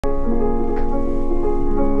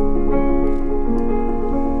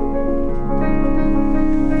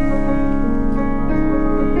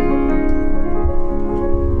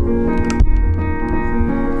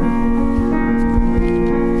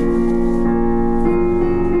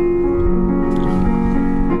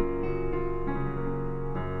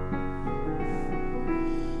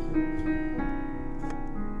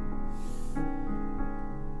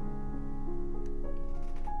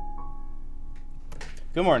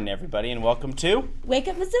Good morning, everybody, and welcome to Wake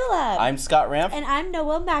Up Missoula. I'm Scott Ramp. And I'm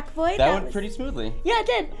Noelle McAvoy. That went pretty smoothly. Yeah, it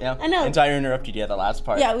did. Yeah. I know. Until I interrupted you at the last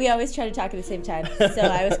part. Yeah, we always try to talk at the same time, so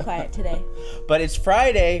I was quiet today. But it's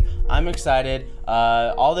Friday. I'm excited.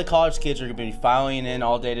 All the college kids are going to be filing in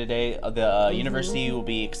all day today. The university will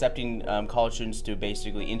be accepting college students to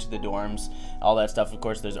basically into the dorms, all that stuff. Of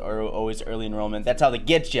course, there's always early enrollment. That's how they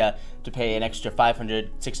get you to pay an extra $500,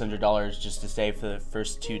 $600 just to stay for the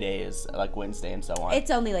first 2 days, like Wednesday and so on. It's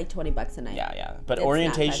only like $20 a night. Yeah. But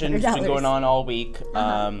orientation has been going on all week.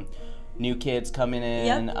 New kids coming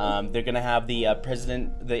in. Yep. They're gonna have the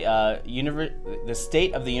president, the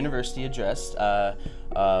state of the university address.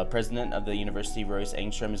 President of the university, Royce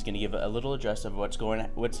Engstrom, is going to give a little address of what's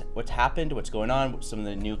happened, what's going on, some of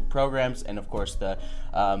the new programs, and of course the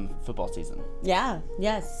football season.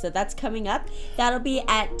 Yes. So that's coming up. That'll be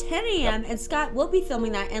at 10 a.m. And Scott will be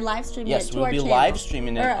filming that and live streaming it to our channel. Yes, we'll be live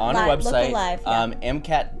streaming it on our website, live,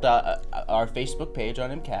 MCAT, our Facebook page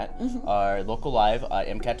on MCAT, our local live at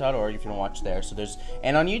MCAT.org if you want to watch there. So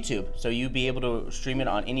and on YouTube, so you'll be able to stream it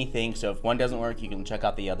on anything. So if one doesn't work, you can check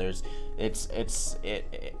out the others. It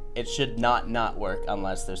should not work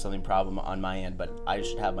unless there's something problem on my end, but I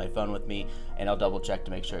should have my phone with me and I'll double check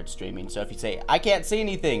to make sure it's streaming. So if you say, I can't see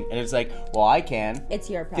anything, and it's like, well, I can. It's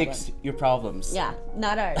your problem. Fix your problems. Yeah,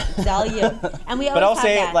 not ours. It's all you. And we always But I'll have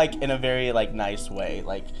say that. it like in a very like nice way,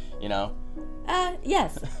 like, you know.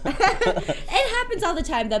 Yes. It happens all the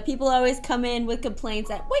time though. People always come in with complaints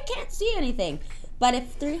that we can't see anything. But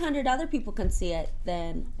if 300 other people can see it,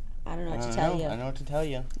 then I don't know what to tell you. I know what to tell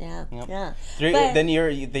you. Yeah. Yep. Yeah. Then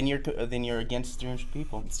you're against 300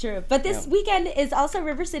 people. It's true. But this weekend is also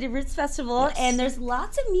River City Roots Festival, and there's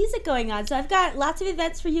lots of music going on. So I've got lots of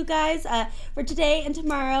events for you guys for today and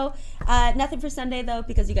tomorrow. Nothing for Sunday though,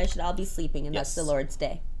 because you guys should all be sleeping, and that's the Lord's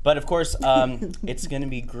Day. But of course, it's going to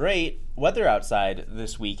be great weather outside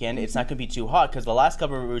this weekend. It's not going to be too hot because the last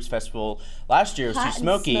couple of Roots Festival last year was too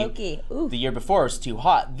smoky. The year before was too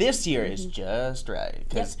hot. This year is just right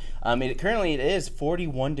because currently it is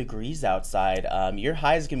 41 degrees outside. Your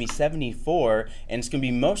high is going to be 74, and it's going to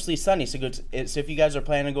be mostly sunny. So if you guys are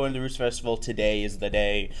planning on going to the Roots Festival, today is the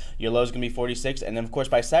day. Your low is going to be 46, and then of course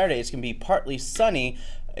by Saturday it's going to be partly sunny.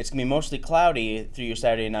 It's going to be mostly cloudy through your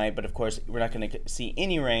Saturday night, but of course, we're not going to see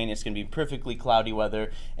any rain. It's going to be perfectly cloudy weather,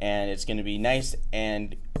 and it's going to be nice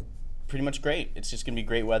and pretty much great. It's just going to be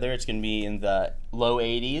great weather. It's going to be in the low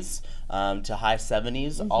 80s to high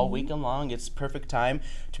 70s all weekend long. It's perfect time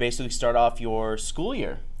to basically start off your school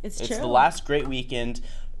year. It's the last great weekend.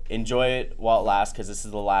 Enjoy it while it lasts, because this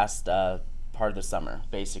is the last part of the summer,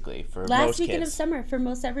 basically, for most kids. Last weekend of summer for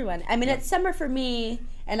most everyone. I mean, it's summer for me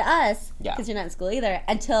and us, because you're not in school either,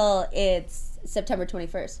 until it's September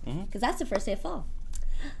 21st, because that's the first day of fall.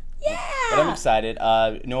 Yeah! But I'm excited.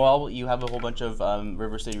 Noelle, you have a whole bunch of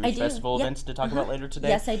River City Roots Festival events to talk about later today?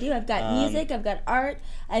 Yes, I do. I've got music, I've got art,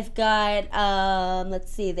 I've got,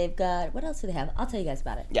 let's see, they've got, what else do they have? I'll tell you guys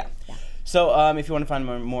about it. Yeah. So if you want to find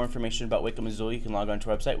more information about Wake Up Missoula, you can log on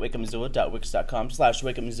to our website,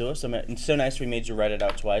 wakeupmissoula.wix.com/wakeupmissoula. It's so nice we made you write it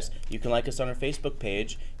out twice. You can like us on our Facebook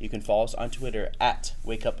page. You can follow us on Twitter at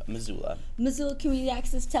Wake Up Missoula. Missoula Community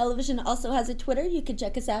Access Television also has a Twitter. You can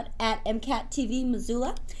check us out at MCAT TV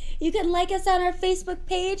Missoula. You can like us on our Facebook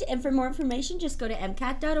page, and for more information, just go to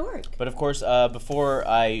MCAT.org. But of course, before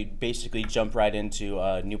I basically jump right into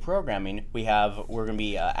new programming, we're going to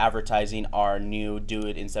be advertising our new Do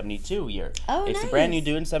It in 72 year. Oh, it's nice. a brand new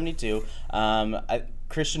Do It in 72.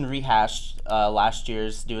 Christian rehashed last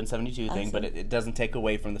year's Do It in 72 thing, but it doesn't take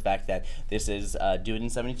away from the fact that this is Do It in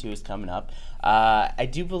 72 is coming up. I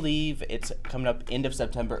do believe it's coming up end of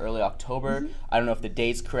September, early October. I don't know if the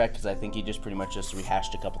date's correct, because I think he just pretty much just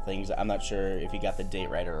rehashed a couple things. I'm not sure if he got the date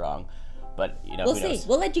right or wrong. But, you know, we'll see.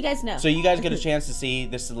 We'll let you guys know. So you guys get a chance to see.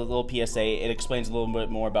 This is a little PSA. It explains a little bit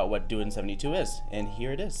more about what Do It in 72 is. And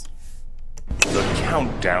here it is. The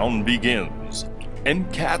countdown begins.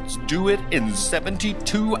 MCAT's Do It in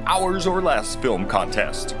 72 Hours or Less film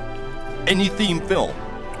contest. Any theme film,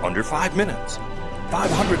 under 5 minutes.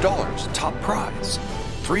 $500 top prize.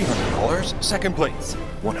 $300 second place.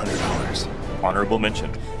 $100 honorable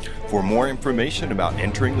mention. For more information about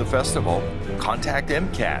entering the festival, contact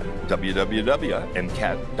MCAT,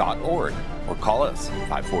 www.mcat.org, or call us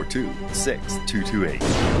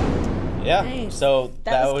 542-6228. Yeah, nice. So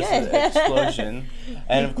that was good. an explosion.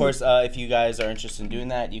 And of course, if you guys are interested in doing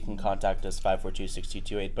that, you can contact us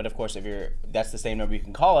 542-6228. But of course, that's the same number you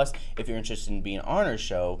can call us if you're interested in being on our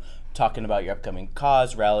show, talking about your upcoming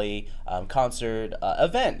cause, rally, concert,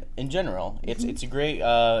 event in general. It's a great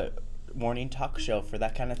morning talk show for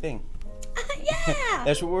that kind of thing. Yeah.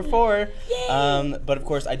 That's what we're for. Yay. But of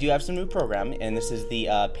course, I do have some new program, and this is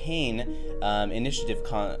the Pain Initiative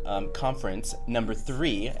Conference number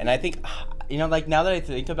 3. And I think, like now that I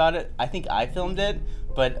think about it, I think I filmed it,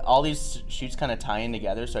 but all these shoots kind of tie in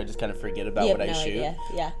together, so I just kind of forget about what I shoot. Idea.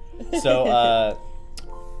 Yeah. So,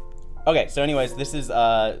 okay. So, anyways, this is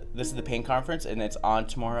the Pain Conference, and it's on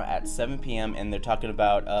tomorrow at 7 p.m. And they're talking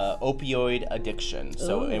about opioid addiction.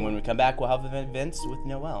 So, and when we come back, we'll have events with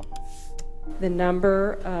Noelle. The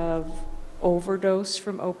number of overdose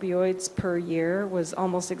from opioids per year was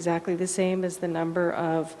almost exactly the same as the number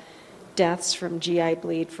of deaths from GI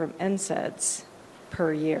bleed from NSAIDs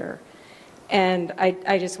per year. And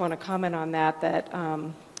I just want to comment on that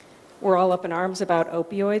we're all up in arms about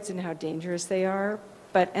opioids and how dangerous they are,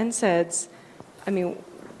 but NSAIDs, I mean,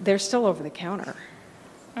 they're still over the counter.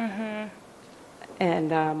 Mm-hmm.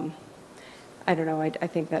 And I don't know, I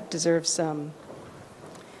think that deserves some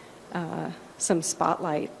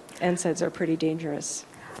spotlight. NSAIDs are pretty dangerous.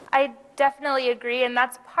 I definitely agree, and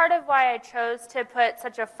that's part of why I chose to put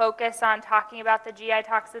such a focus on talking about the GI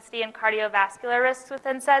toxicity and cardiovascular risks with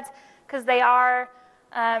NSAIDs, because they are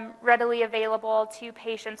readily available to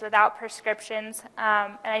patients without prescriptions,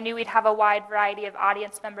 and I knew we'd have a wide variety of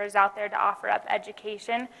audience members out there to offer up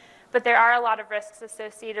education, but there are a lot of risks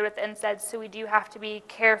associated with NSAIDs, so we do have to be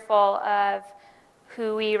careful of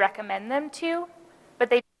who we recommend them to,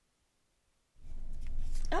 but they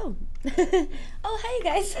Oh. Oh, hi, you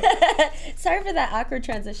guys. Sorry for that awkward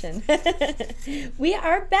transition. We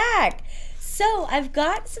are back. So I've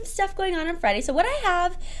got some stuff going on Friday. So what I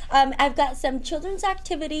have, I've got some children's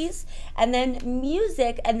activities and then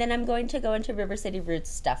music, and then I'm going to go into River City Roots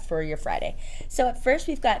stuff for your Friday. So at first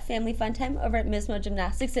we've got family fun time over at Mismo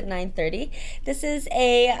Gymnastics at 9:30. This is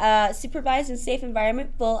a supervised and safe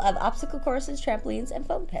environment full of obstacle courses, trampolines, and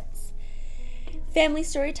foam pits. Family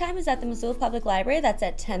story time is at the Missoula Public Library. That's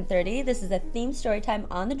at 10:30. This is a themed story time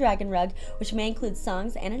on the Dragon Rug, which may include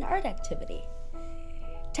songs and an art activity.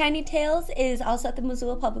 Tiny Tales is also at the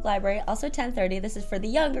Missoula Public Library, also 10:30. This is for the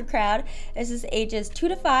younger crowd. This is ages 2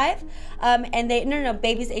 to 5, and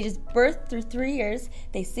babies ages birth through 3 years.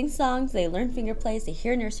 They sing songs, they learn finger plays, they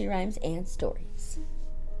hear nursery rhymes and stories.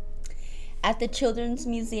 At the Children's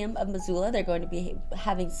Museum of Missoula, they're going to be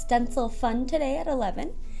having stencil fun today at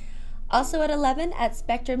 11. Also at 11, at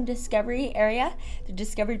Spectrum Discovery area, the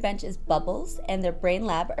Discovery Bench is Bubbles, and their Brain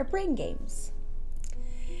Lab are Brain Games.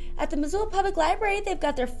 At the Missoula Public Library, they've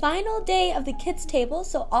got their final day of the kids' table,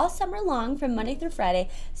 so all summer long from Monday through Friday,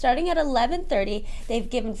 starting at 11:30, they've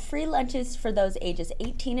given free lunches for those ages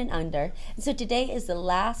 18 and under, and so today is the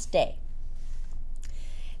last day.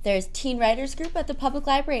 There's Teen Writers Group at the Public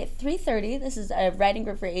Library at 3:30. This is a writing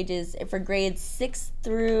group for grades 6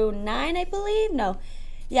 through 9, I believe. No.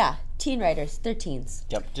 Yeah, teen writers. They're teens.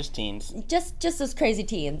 Yep, just teens. Just those crazy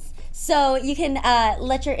teens. So you can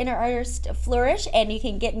let your inner artist flourish, and you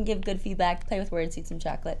can get and give good feedback, play with words, eat some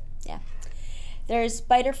chocolate. Yeah. There's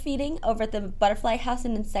spider feeding over at the Butterfly House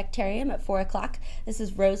and Insectarium at 4 o'clock. This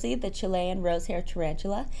is Rosie, the Chilean rose-hair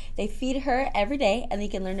tarantula. They feed her every day, and you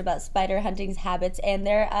can learn about spider hunting's habits and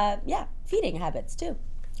their feeding habits too.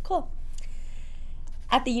 Cool.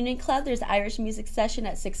 At the Union Club, there's Irish music session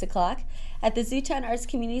at 6 o'clock. At the Zootown Arts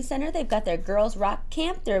Community Center, they've got their Girls Rock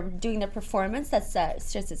Camp. They're doing their performance. That's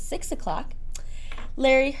starts at 6 o'clock.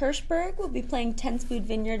 Larry Hirschberg will be playing Tensfood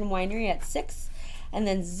Vineyard and Winery at 6. And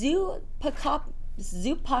then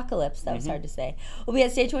Zoopocalypse, that was hard to say, will be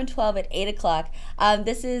at Stage 112 at 8 o'clock.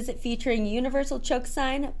 This is featuring Universal Choke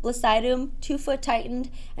Sign, Blissidum, 2-Foot Tightened,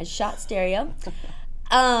 and Shot Stereo.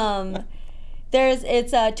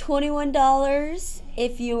 It's $21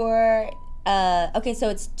 if you're so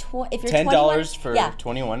it's if you're $10 for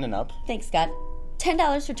 21 and up. Thanks, Scott.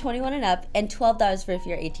 $10 for 21 and up, and $12 for if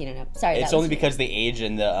you're 18 and up. Sorry, it's only because the age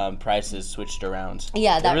and the prices switched around.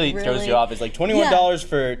 Yeah, that really throws you off. It's like $21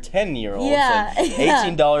 for 10-year-olds,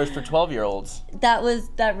 and $18 for 12-year-olds. That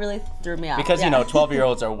really threw me off. Because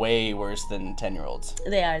 12-year-olds are way worse than 10-year-olds.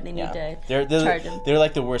 They are. They need to charge them. They're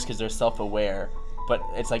like the worst because they're self-aware. But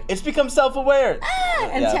it's like, it's become self-aware.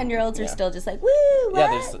 And 10-year-olds are still just like, woo,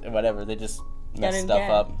 what? Yeah, whatever. They just mess stuff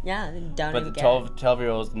up. Yeah, they don't But the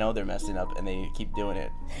 12-year-olds know they're messing up, and they keep doing it.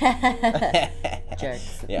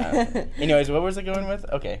 Jerks. Yeah. Anyways, what was I going with?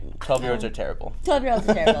 Okay, 12-year-olds are terrible. 12-year-olds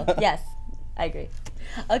are terrible. Yes, I agree.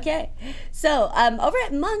 Okay, so over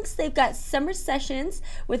at Monk's, they've got summer sessions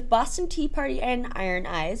with Boston Tea Party and Iron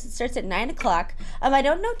Eyes. It starts at 9 o'clock. I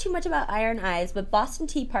don't know too much about Iron Eyes, but Boston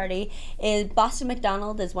Tea Party is Boston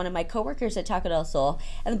McDonald is one of my coworkers at Taco del Sol,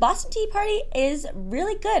 and the Boston Tea Party is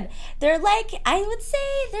really good. They're like,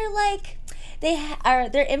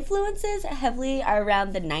 their influences heavily are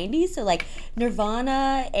around the 90s, so like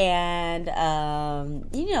Nirvana and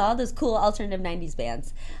all those cool alternative 90s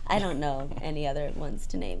bands. I don't know any other ones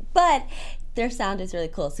to name, but their sound is really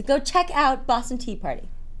cool. So go check out Boston Tea Party.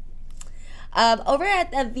 Over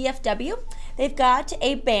at the VFW, they've got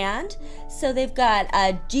a band. So they've got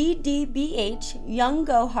GDBH, Young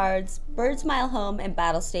Gohards, Birds Mile Home, and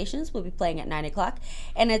Battle Stations will be playing at 9 o'clock.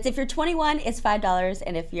 And if you're 21, it's $5.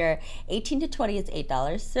 And if you're 18 to 20, it's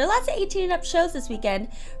 $8. There are lots of 18 and up shows this weekend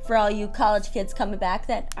for all you college kids coming back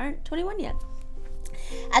that aren't 21 yet.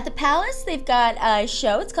 At the Palace, they've got a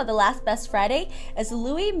show. It's called The Last Best Friday. It's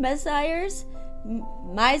Louis Meisner's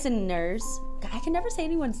I can never say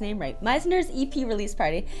anyone's name right. Meisner's EP release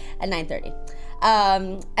party at 9:30.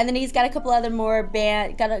 And then he's got a couple other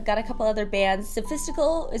got a couple other bands.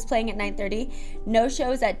 Sophistical is playing at 9:30. No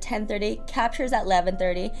Shows at 10:30. Captures at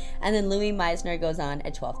 11:30. And then Louis Meisner goes on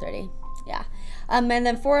at 12:30. Yeah. And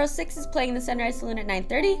then 406 is playing the Sunrise Saloon at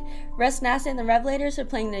 9:30. Russ Nassa and the Revelators are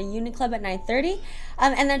playing the Union Club at 9:30.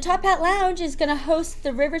 And then Top Hat Lounge is going to host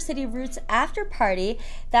the River City Roots after party.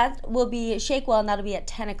 That will be Shakewell, and that'll be at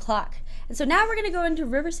 10 o'clock. And so now we're going to go into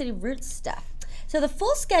River City Roots stuff. So the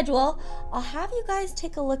full schedule, I'll have you guys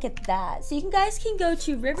take a look at that. So you guys can go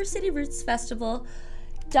to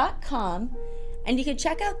rivercityrootsfestival.com and you can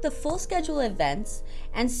check out the full schedule of events.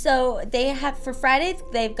 And so they have, for Friday,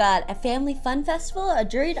 they've got a family fun festival, a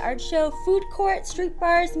juried art show, food court, street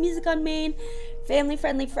bars, music on Main, family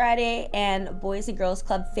friendly Friday, and Boys and Girls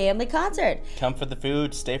Club family concert. Come for the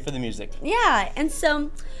food, stay for the music. Yeah, and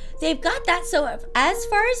so they've got that. So as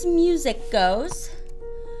far as music goes,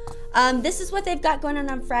 this is what they've got going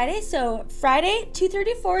on Friday. So Friday,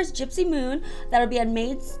 2:34 is Gypsy Moon. That'll be on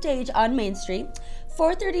main stage on Main Street.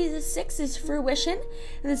 4:30 to 6 is Fruition,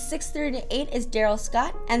 and then 6:30 to 8 is Daryl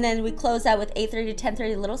Scott, and then we close out with 8:30 to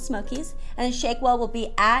 10:30 Little Smokies, and then Shakewell will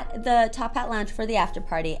be at the Top Hat Lounge for the after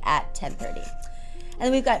party at 10:30. And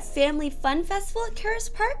then we've got Family Fun Festival at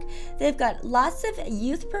Karis Park. They've got lots of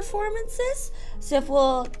youth performances. So if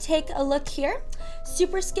we'll take a look here,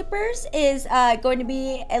 Super Skippers is going to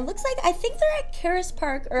be, it looks like, I think they're at Karis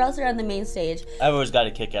Park or else they're on the main stage. I've always got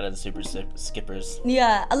a kick out of the Super Skippers.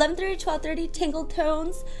 Yeah, 11:30 to 12:30, Tingle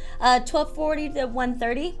Tones, 12:40 to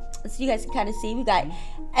 1:30. So you guys can kind of see, we got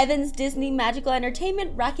Evans Disney Magical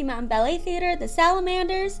Entertainment, Rocky Mountain Ballet Theater, the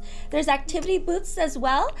Salamanders. There's activity booths as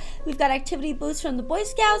well. We've got activity booths from the Boy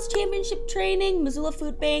Scouts, Championship Training, Missoula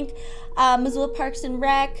Food Bank, Missoula Parks and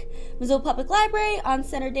Rec, Missoula Public Library, On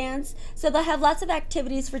Center Dance. So they'll have lots of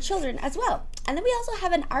activities for children as well. And then we also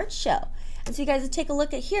have an art show. And so you guys take a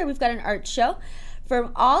look at here, we've got an art show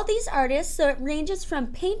from all these artists. So it ranges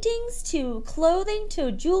from paintings to clothing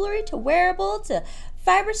to jewelry to wearable to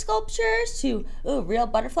fiber sculptures to real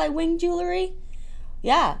butterfly wing jewelry.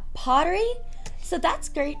 Yeah, pottery. So that's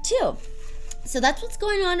great too. So that's what's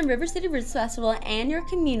going on in River City Roots Festival and your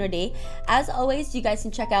community. As always, you guys can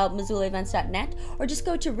check out MissoulaEvents.net or just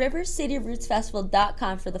go to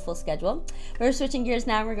rivercityrootsfestival.com for the full schedule. We're switching gears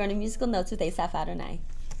now. We're going to musical notes with Asaph Adonai.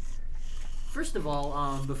 First of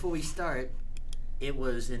all, before we start, it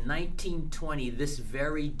was in 1920, this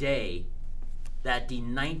very day, that the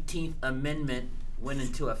 19th Amendment went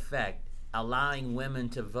into effect, allowing women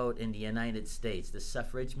to vote in the United States. The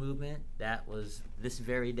suffrage movement, that was this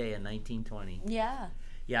very day in 1920. Yeah.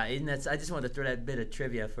 Yeah, isn't that, I just wanted to throw that bit of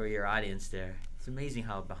trivia for your audience there. It's amazing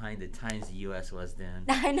how behind the times the U.S. was then.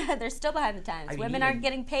 I know, they're still behind the times. Women aren't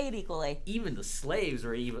getting paid equally. Even the slaves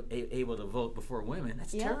were able to vote before women.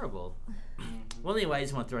 That's terrible. Well, anyway, I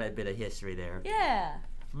just want to throw that bit of history there. Yeah.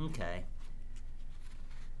 Okay.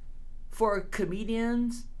 For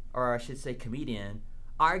comedians, or I should say comedian,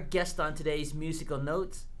 our guest on today's musical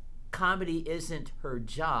notes, comedy isn't her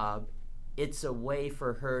job. It's a way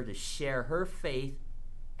for her to share her faith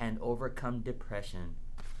and overcome depression.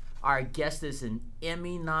 Our guest is an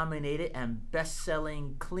Emmy-nominated and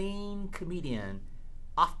best-selling clean comedian,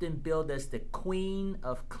 often billed as the Queen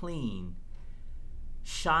of Clean.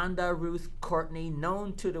 Shonda Ruth Courtney,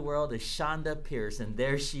 known to the world as Shonda Pierce, and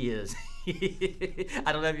there she is.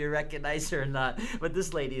 I don't know if you recognize her or not, but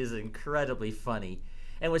this lady is incredibly funny.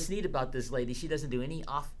 And what's neat about this lady, she doesn't do any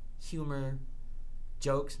off-humor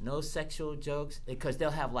jokes, no sexual jokes, because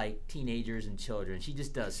they'll have like teenagers and children. She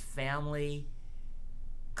just does family,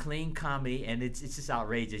 clean comedy, and it's just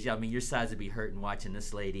outrageous. Yeah, I mean, your sides would be hurting watching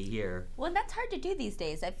this lady here. Well, that's hard to do these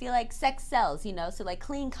days. I feel like sex sells, you know, so like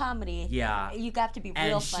clean comedy, yeah, you got to be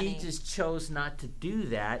real funny. And she just chose not to do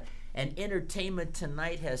that. And Entertainment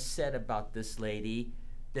Tonight has said about this lady,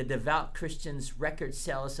 the Devout Christian's record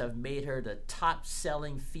sales have made her the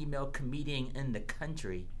top-selling female comedian in the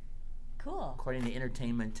country. Cool. According to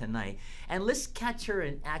Entertainment Tonight. And let's catch her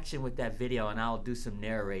in action with that video, and I'll do some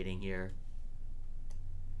narrating here.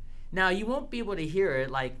 Now, you won't be able to hear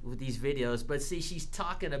it like with these videos, but see, she's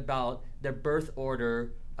talking about the birth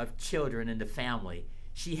order of children in the family.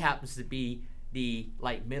 She happens to be the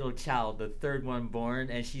middle child, the third one born,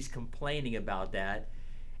 and she's complaining about that.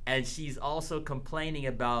 And she's also complaining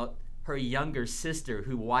about her younger sister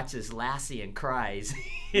who watches Lassie and cries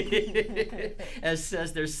and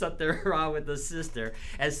says there's something wrong with the sister.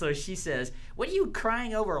 And so she says, "What are you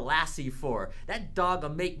crying over Lassie for? That dog will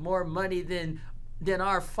make more money than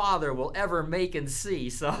our father will ever make and see."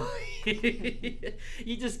 So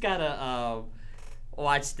you just gotta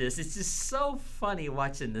watch this. It's just so funny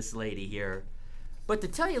watching this lady here. But to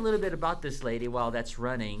tell you a little bit about this lady while that's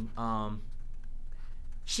running,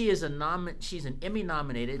 she's an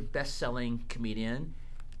Emmy-nominated best-selling comedian,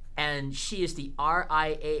 and she is the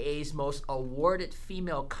RIAA's most awarded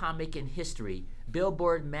female comic in history.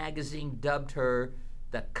 Billboard magazine dubbed her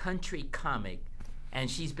the country comic, and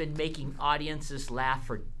she's been making audiences laugh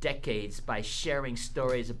for decades by sharing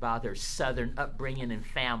stories about her Southern upbringing and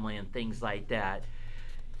family and things like that.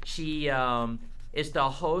 She is the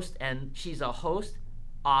host, and she's a host,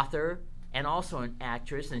 author, and also an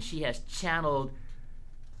actress, and she has channeled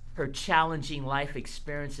her challenging life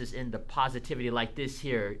experiences into positivity like this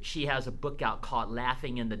here. She has a book out called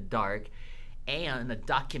Laughing in the Dark and a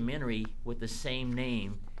documentary with the same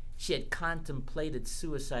name. She had contemplated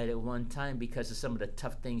suicide at one time because of some of the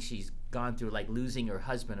tough things she's gone through, like losing her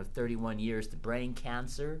husband of 31 years to brain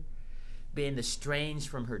cancer, being estranged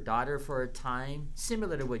from her daughter for a time,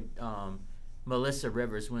 similar to what Melissa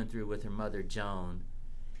Rivers went through with her mother, Joan.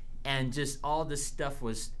 And just all this stuff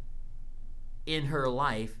was in her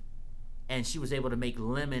life, and she was able to make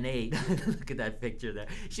lemonade. Look at that picture there.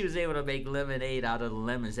 She was able to make lemonade out of the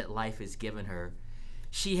lemons that life has given her.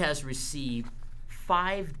 She has received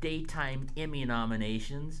 5 daytime Emmy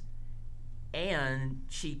nominations, and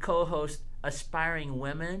she co-hosts Aspiring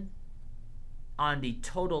Women on the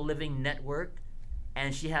Total Living Network,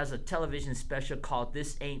 and she has a television special called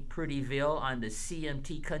This Ain't Prettyville on the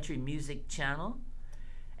CMT Country Music Channel.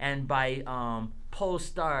 And by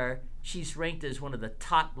Polestar, she's ranked as one of the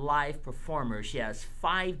top live performers. She has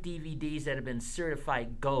 5 DVDs that have been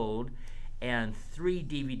certified gold and 3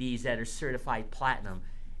 DVDs that are certified platinum.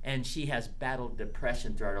 And she has battled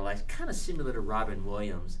depression throughout her life, kind of similar to Robin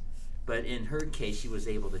Williams. But in her case, she was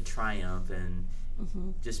able to triumph and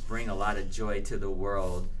just bring a lot of joy to the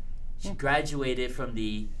world. She graduated from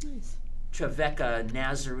the Trevecca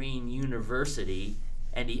Nazarene University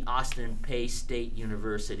and the Austin Peay State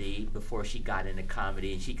University before she got into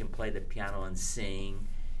comedy, and she can play the piano and sing.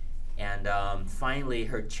 And finally,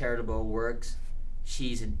 her charitable works.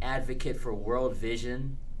 She's an advocate for World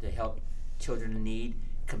Vision to help children in need,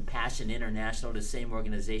 Compassion International, the same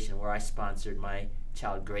organization where I sponsored my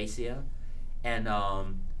child Gracia, and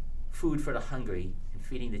Food for the Hungry and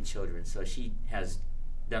feeding the children. So she has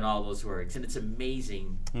done all those works, and it's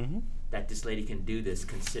amazing that this lady can do this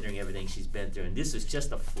considering everything she's been through. And this was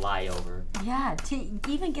just a flyover. Yeah, to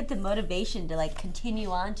even get the motivation to continue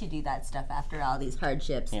on to do that stuff after all these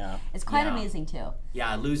hardships. Yeah, it's quite amazing too.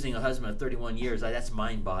 Yeah, losing a husband of 31 years, that's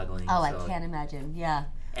mind-boggling. Oh, so. I can't imagine. Yeah.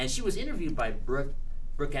 And she was interviewed by Brooke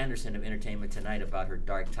Anderson of Entertainment Tonight about her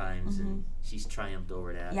dark times, and she's triumphed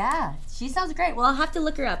over that. Yeah, she sounds great. Well, I'll have to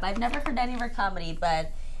look her up. I've never heard any of her comedy,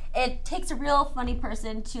 but it takes a real funny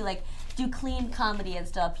person to do clean comedy and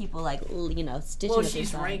stuff. People stitching. Well,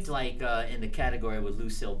 she's ranked in the category with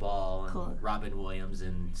Lucille Ball and Robin Williams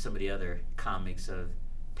and some of the other comics of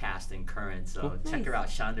past and current. So check her out,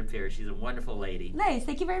 Shonda Pierce. She's a wonderful lady. Nice.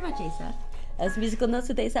 Thank you very much, Asaph. That was Musical Notes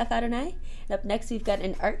with Asaph Adonai. And up next, we've got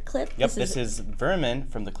an art clip. Yep, this is Vermin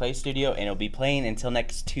from the Clay Studio, and it'll be playing until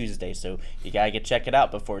next Tuesday. So you gotta check it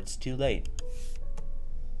out before it's too late.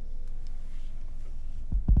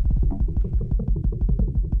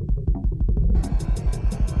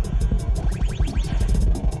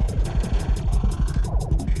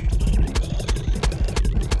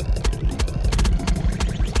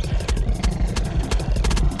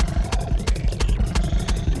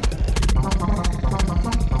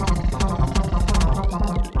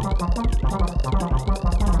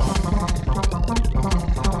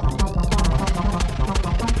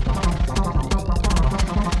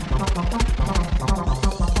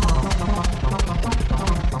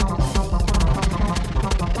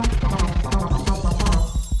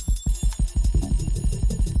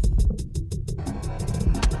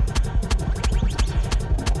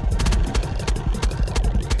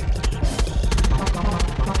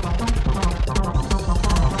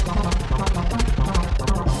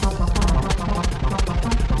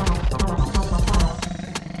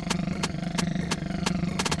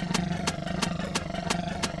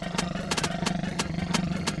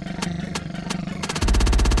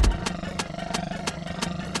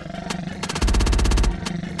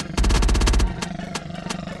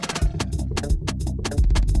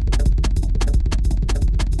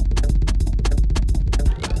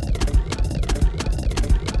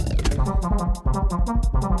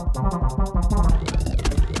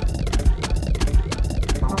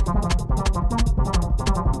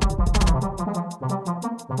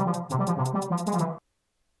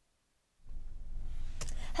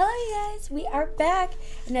 back,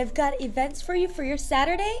 and I've got events for you for your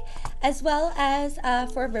Saturday, as well as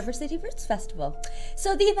for River City Roots Festival.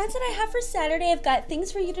 So the events that I have for Saturday, I've got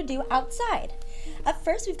things for you to do outside. Up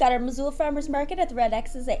first, we've got our Missoula Farmers Market at the Red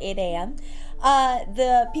X's at 8 a.m.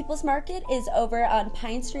 The People's Market is over on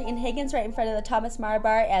Pine Street in Higgins, right in front of the Thomas Mara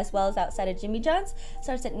Bar, as well as outside of Jimmy John's.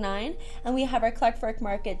 Starts at 9. And we have our Clark Fork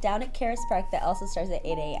Market down at Caris Park that also starts at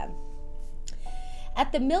 8 a.m.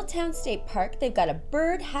 At the Milltown State Park, they've got a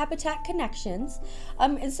Bird Habitat Connections.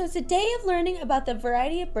 And so it's a day of learning about the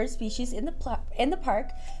variety of bird species in the park.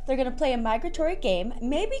 They're going to play a migratory game,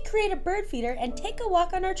 maybe create a bird feeder, and take a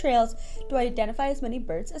walk on our trails to identify as many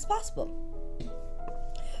birds as possible.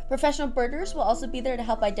 Professional birders will also be there to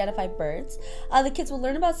help identify birds. The kids will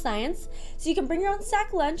learn about science, so you can bring your own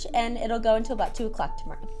sack lunch, and it'll go until about 2 o'clock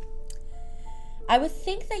tomorrow. I would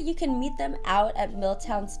think that you can meet them out at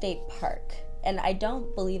Milltown State Park, and I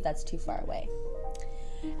don't believe that's too far away.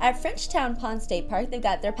 At Frenchtown Pond State Park, they've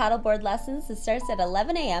got their paddleboard lessons. It starts at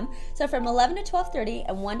 11 a.m. So from 11 to 12:30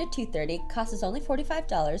 and 1 to 2:30, cost is only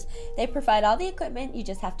 $45. They provide all the equipment. You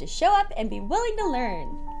just have to show up and be willing to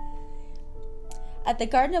learn. At the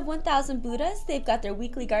Garden of 1,000 Buddhas, they've got their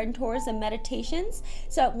weekly garden tours and meditations.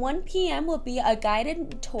 So at 1 p.m. will be a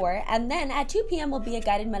guided tour, and then at 2 p.m. will be a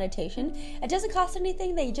guided meditation. It doesn't cost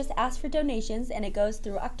anything. They just ask for donations, and it goes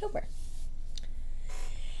through October.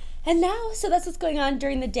 And now, so that's what's going on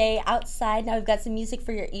during the day outside. Now we've got some music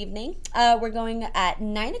for your evening. We're going at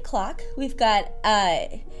 9 o'clock. We've got,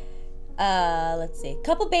 let's see, a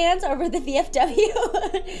couple bands over the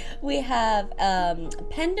VFW. We have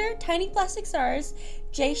Pender, Tiny Plastic Stars,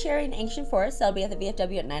 Jay Sherry, and Ancient Forest. That'll be at the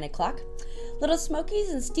VFW at 9 o'clock. Little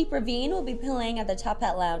Smokies and Steep Ravine will be playing at the Top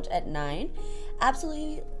Hat Lounge at 9.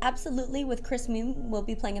 Absolutely with Chris Moon will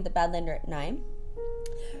be playing at the Badlander at 9.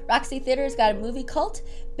 Roxy Theater's got a movie cult,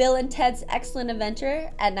 Bill and Ted's Excellent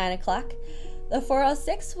Adventure at 9 o'clock. The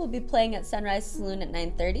 406 will be playing at Sunrise Saloon at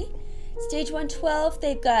 9:30. Stage 112,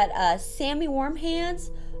 they've got Sammy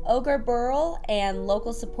Warmhands, Ogre Burl, and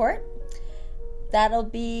Local Support. That'll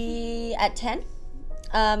be at 10.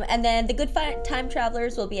 And then the Good Time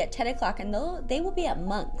Travelers will be at 10 o'clock, and they will be at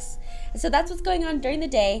Monks. So that's what's going on during the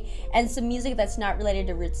day, and some music that's not related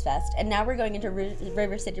to Roots Fest. And now we're going into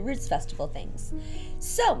River City Roots Festival things.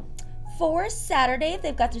 So for Saturday,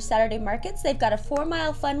 they've got their Saturday markets. They've got a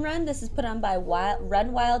 4-mile fun run. This is put on by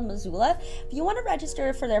Run Wild Missoula. If you want to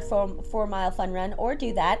register for their 4-mile fun run or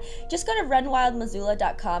do that, just go to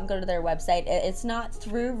runwildmissoula.com, go to their website. It's not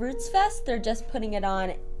through Roots Fest. They're just putting it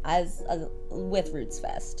on as with Roots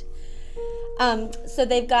Fest. So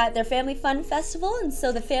they've got their Family Fun Festival, and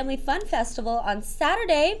so the Family Fun Festival on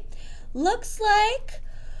Saturday looks like,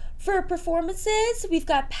 for performances, we've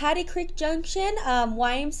got Patty Creek Junction,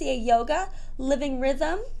 YMCA Yoga, Living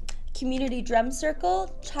Rhythm, Community Drum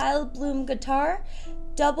Circle, Child Bloom Guitar,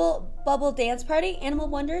 Double Bubble Dance Party, Animal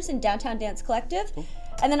Wonders, and Downtown Dance Collective.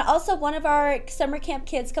 And then also one of our summer camp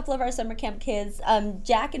kids, a couple of our summer camp kids,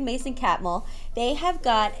 Jack and Mason Catmull, they have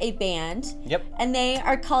got a band. Yep. And they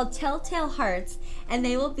are called Telltale Hearts, and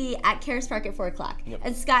they will be at Caris Park at 4 o'clock. Yep.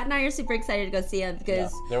 And Scott and I are super excited to go see them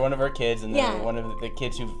because... Yeah. They're one of our kids, and they're one of the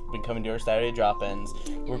kids who've been coming to our Saturday drop-ins.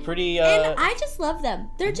 We're pretty... And I just love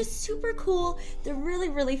them. They're just super cool. They're really,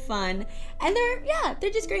 really fun. And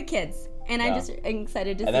they're just great kids. And I'm just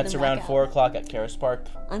excited to see them. And that's around 4 o'clock at Caris Park.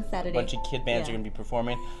 On Saturday. A bunch of kid bands are going to be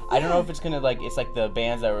performing. I don't know if it's going to, it's like the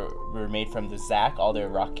bands that were made from the Zach, all their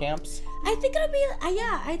rock camps. I think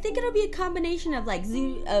it'll be a combination of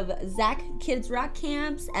Zach Kids Rock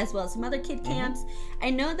Camps as well as some other kid camps. I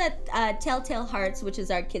know that Telltale Hearts, which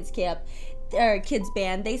is our kids camp, our kids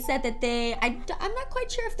band, they said that I'm not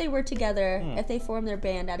quite sure if they were together, if they formed their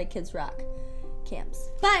band out of Kids Rock camps.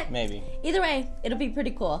 But maybe. Either way, it'll be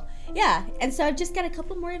pretty cool. Yeah, and so I've just got a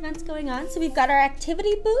couple more events going on. So we've got our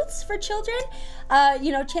activity booths for children.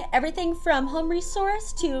 Everything from Home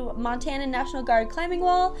Resource to Montana National Guard Climbing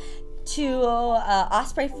Wall to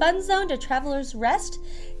Osprey Fun Zone to Traveler's Rest.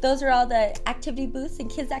 Those are all the activity booths and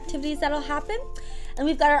kids activities that'll happen. And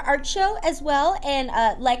we've got our art show as well, and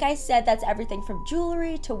like I said, that's everything from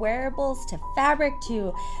jewelry to wearables to fabric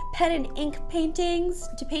to pen and ink paintings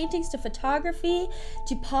to photography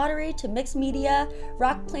to pottery to mixed media,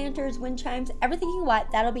 rock planters, wind chimes, everything you want.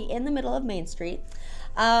 That'll be in the middle of Main Street.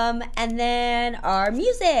 And then our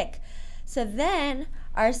music. So then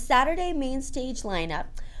our Saturday main stage lineup,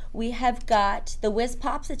 we have got the Whiz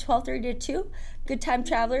Pops at 12:30 to 2, Good Time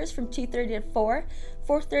Travelers from 2:30 to 4,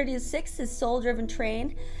 4:30 to 6 is Soul Driven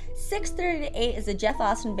Train, 6:30 to 8 is the Jeff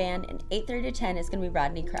Austin Band, and 8:30 to 10 is going to be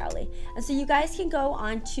Rodney Crowley. And so you guys can go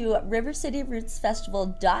on to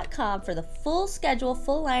rivercityrootsfestival.com for the full schedule,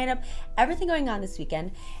 full lineup, everything going on this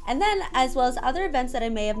weekend. And then, as well as other events that I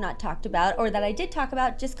may have not talked about, or that I did talk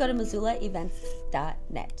about, just go to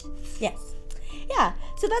MissoulaEvents.net. Yes. Yeah,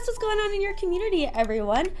 so that's what's going on in your community,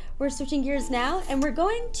 everyone. We're switching gears now, and we're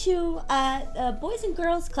going to a Boys and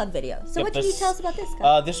Girls Club video. So what can you tell us about this,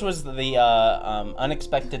 Scott? This was the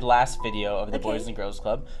unexpected last video of the Boys and Girls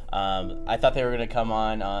Club. I thought they were going to come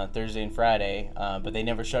on Thursday and Friday, but they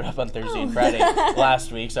never showed up on Thursday and Friday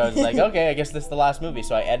last week. So I was like, okay, I guess this is the last movie.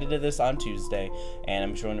 So I edited this on Tuesday, and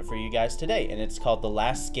I'm showing it for you guys today. And it's called The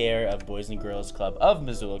Last Scare of Boys and Girls Club of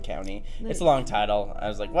Missoula County. Nice. It's a long title. I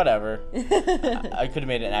was like, whatever. I could have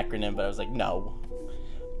made an acronym, but I was like, no.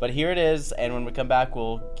 But here it is, and when we come back,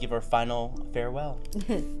 we'll give our final farewell.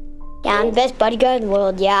 Yeah, I'm the best bodyguard in the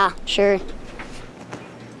world. Yeah, sure.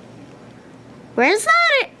 Where's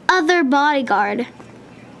that other bodyguard?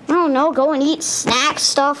 I don't know. Go and eat snacks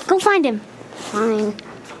stuff. Go find him. Fine.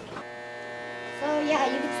 So yeah,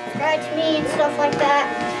 you can subscribe to me and stuff like that.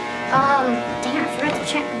 Dang, I forgot to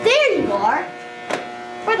check. There you are.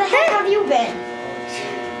 Where the heck have you been?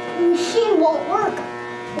 The machine won't work.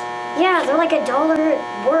 Yeah, they're like $1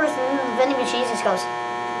 worth, and the vending machine just goes.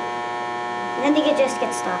 And then they just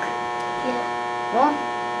get stuck. Yeah. Well,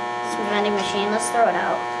 it's a vending machine. Let's throw it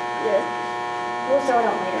out. Yeah. We'll throw it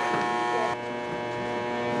out later.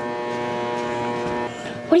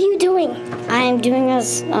 What are you doing? I'm doing a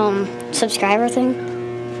subscriber thing.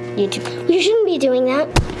 YouTube. You shouldn't be doing that.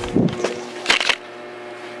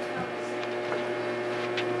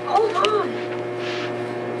 Hold on.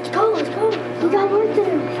 Let's go. We got work to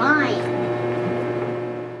do. Fine.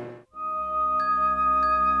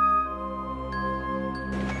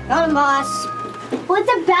 Got him, boss. Well,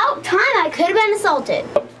 it's about time. I could have been assaulted.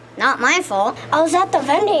 Not my fault. I was at the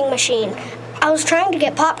vending machine. I was trying to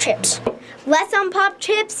get pop chips. Less on pop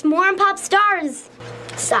chips, more on pop stars.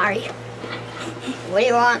 Sorry. What do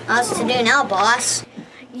you want us to do now, boss?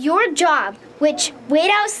 Your job, which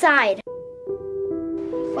wait outside.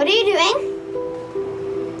 What are you doing?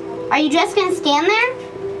 Are you just gonna stand there?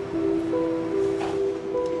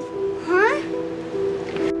 Huh?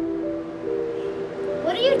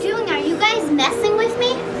 What are you doing? Are you guys messing with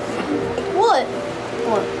me? What?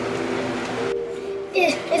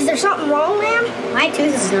 Is there something wrong, ma'am? My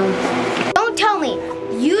tooth is numb. Don't tell me.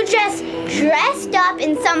 You just dressed up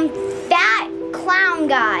in some fat clown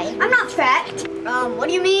guy. I'm not fat. What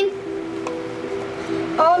do you mean?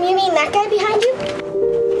 You mean that guy behind you?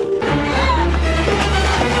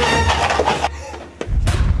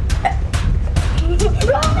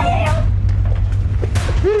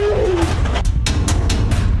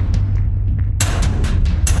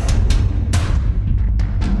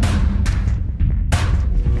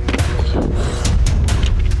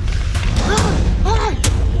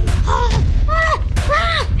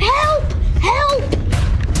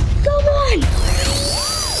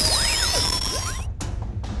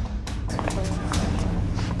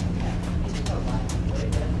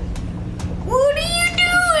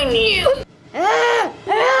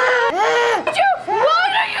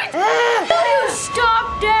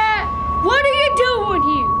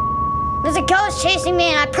 Chasing me,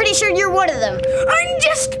 and I'm pretty sure you're one of them. I'm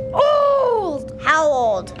just old. How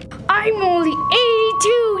old? I'm only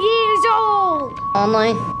 82 years old.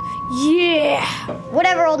 Only? Yeah.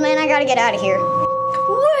 Whatever, old man, I gotta get out of here.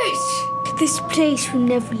 Wait. This place will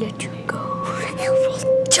never let you go. You will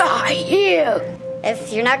die here.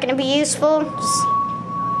 If you're not gonna be useful, just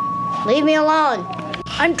leave me alone.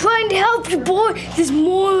 I'm trying to help you, boy. There's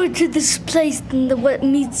more to this place than what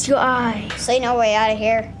meets your eye. So you know way out of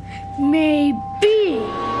here? Maybe.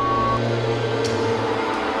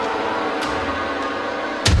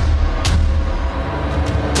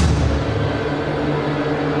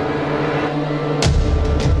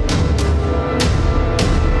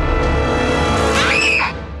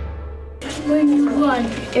 When you run,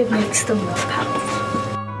 it makes them more powerful.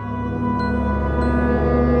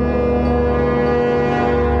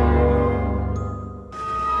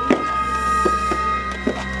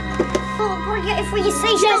 If we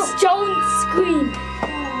say just don't scream.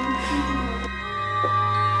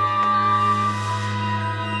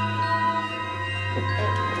 It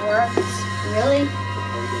works, really?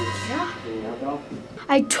 Yeah.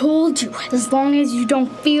 I told you, as long as you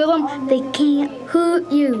don't feel them, they can't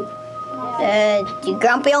hurt you. You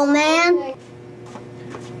grumpy old man?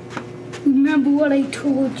 Remember what I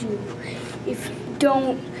told you. If you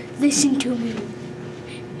don't listen to me,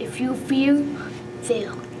 if you fear,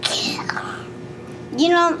 they'll kill. You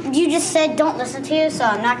know, you just said don't listen to you, so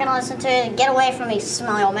I'm not gonna listen to it. Get away from me,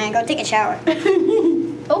 smelly old man. Go take a shower.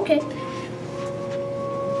 Okay.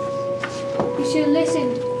 You should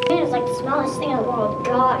listen. Man, it's like the smallest thing in the world.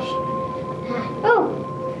 Gosh. Oh,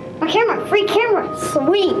 my camera. Free camera.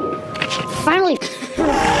 Sweet. Finally.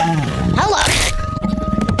 Hello.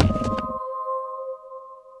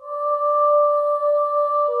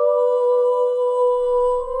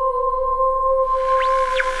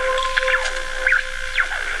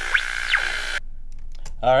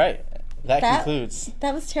 All right, that concludes.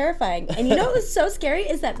 That was terrifying. And you know what was so scary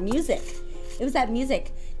is that music. It was that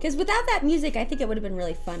music. Because without that music, I think it would have been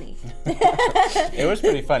really funny. It was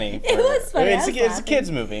pretty funny. It was funny. It's a kids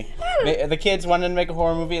movie. The kids wanted to make a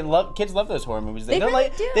horror movie. Kids love those horror movies. They don't really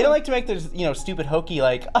like. do. They don't like to make those stupid hokey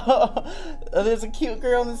like there's a cute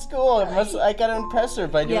girl in the school. I gotta impress her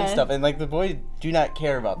by doing stuff. And like the boys do not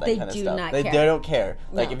care about that kind of stuff. They don't care.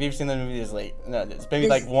 Like if you've seen the movie, it's maybe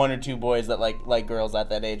like one or two boys that like girls at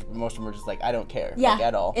that age. But most of them are just like I don't care. Yeah,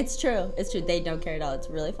 at all. It's true. It's true. They don't care at all. It's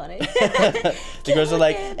really funny. The girls are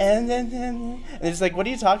like. And it's like, what are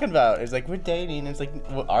you talking about? It's like, we're dating. And it's like,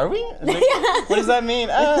 well, are we? Like, what does that mean?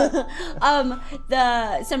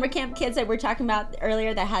 The summer camp kids that we're talking about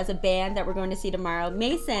earlier that has a band that we're going to see tomorrow,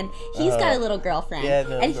 Mason, he's got a little girlfriend. Yeah,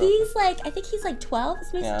 and he's like, I think he's like 12.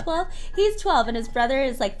 Is Mason 12? He's 12, and his brother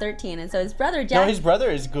is like 13. And so his brother, Jack. No, his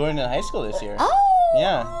brother is going to high school this year. Oh!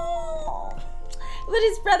 Yeah. But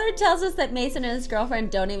his brother tells us that Mason and his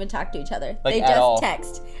girlfriend don't even talk to each other. Like, they just all.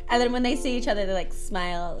 text. And then when they see each other, they like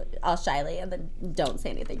smile all shyly and then don't say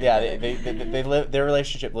anything. Yeah, they live. Their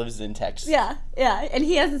relationship lives in text. Yeah, and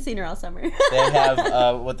he hasn't seen her all summer. They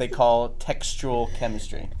have what they call textual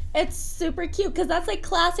chemistry. It's super cute because that's like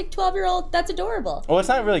classic 12-year-old. That's adorable. Well, it's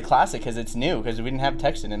not really classic because it's new because we didn't have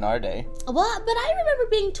texting in our day. Well, but I remember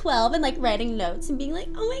being 12 and like writing notes and being like,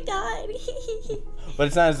 oh my god. But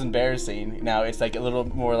it's not as embarrassing now. It's like a little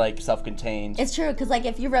more like self-contained. It's true because like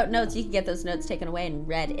if you wrote notes, you could get those notes taken away and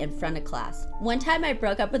read in front of class. One time I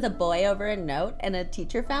broke up with a boy over a note and a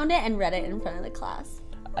teacher found it and read it in front of the class.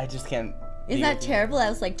 I just can't. Isn't that terrible? I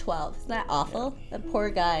was like 12. Isn't that awful? Yeah. That poor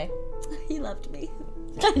guy. He loved me.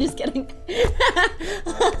 I'm just kidding.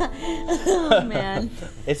 Oh man.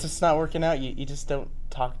 It's just not working out. You just don't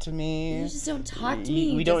talk to me. You just don't talk to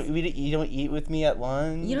me. You don't eat with me at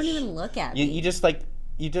lunch. You don't even look at me. You just like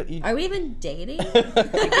Are we even dating? I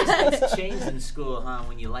guess it's changed in school, huh?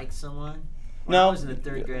 When you like someone. When I was in the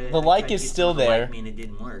 3rd grade. The like is still there. Like me and it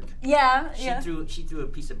didn't work. Yeah. She threw a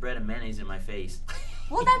piece of bread and mayonnaise in my face.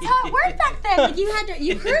 Well, that's how it worked back then. Like you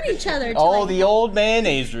hurt each other. The old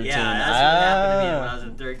mayonnaise routine. Yeah, that's what happened to me when I was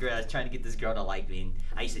in 3rd grade. I was trying to get this girl to like me, and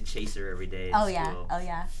I used to chase her every day. Oh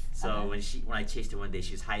yeah. So when I chased her one day,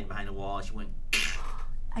 she was hiding behind a wall. She went.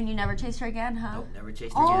 And you never chased her again, huh? Nope, never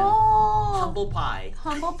chased her again. Humble pie.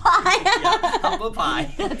 Humble pie. Yeah, humble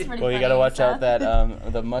pie. That's pretty funny. Well, you gotta watch out that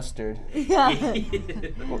the mustard. Yeah.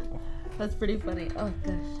 That's pretty funny. Oh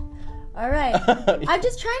gosh. All right. I'm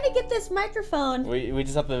just trying to get this microphone. We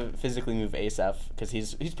just have to physically move Asaph because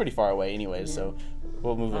he's pretty far away anyways. So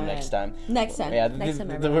we'll move him next time. Next time. Yeah. Next time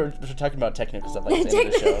we're talking about technical stuff like the end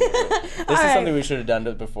of the show. This is something we should have done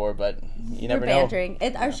before, but you never know.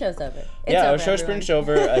 Our show's over. Our show's pretty much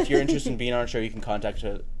over. If you're interested in being on our show, you can contact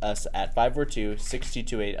us at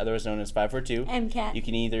 542-6228, otherwise known as 542 MCAT. You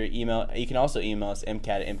can also email us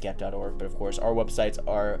mcat@mcat.org. But of course, our websites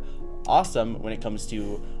are awesome when it comes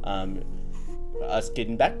to us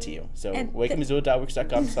getting back to you. So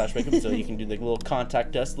wakeupmissoula.wix.com/wakeupmissoula. You can do the little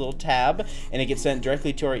contact us little tab, and it gets sent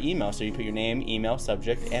directly to our email. So you put your name, email,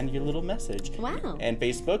 subject, and your little message. Wow. And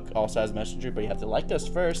Facebook also has Messenger, but you have to like us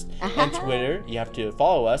first. And Twitter, you have to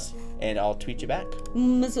follow us, and I'll tweet you back.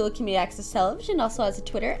 Missoula Community Access Television also has a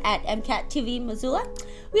Twitter at MCAT Missoula.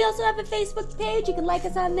 We also have a Facebook page. You can like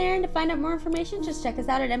us on there, and to find out more information, just check us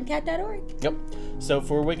out at MCAT.org. Yep. So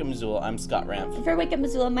for Wake Up Missoula, I'm Scott Ramp. For Wake Up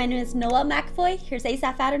Missoula, my name is Noelle McAvoy. Here's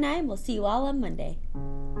Asaph Adonai, and we'll see you all on Monday.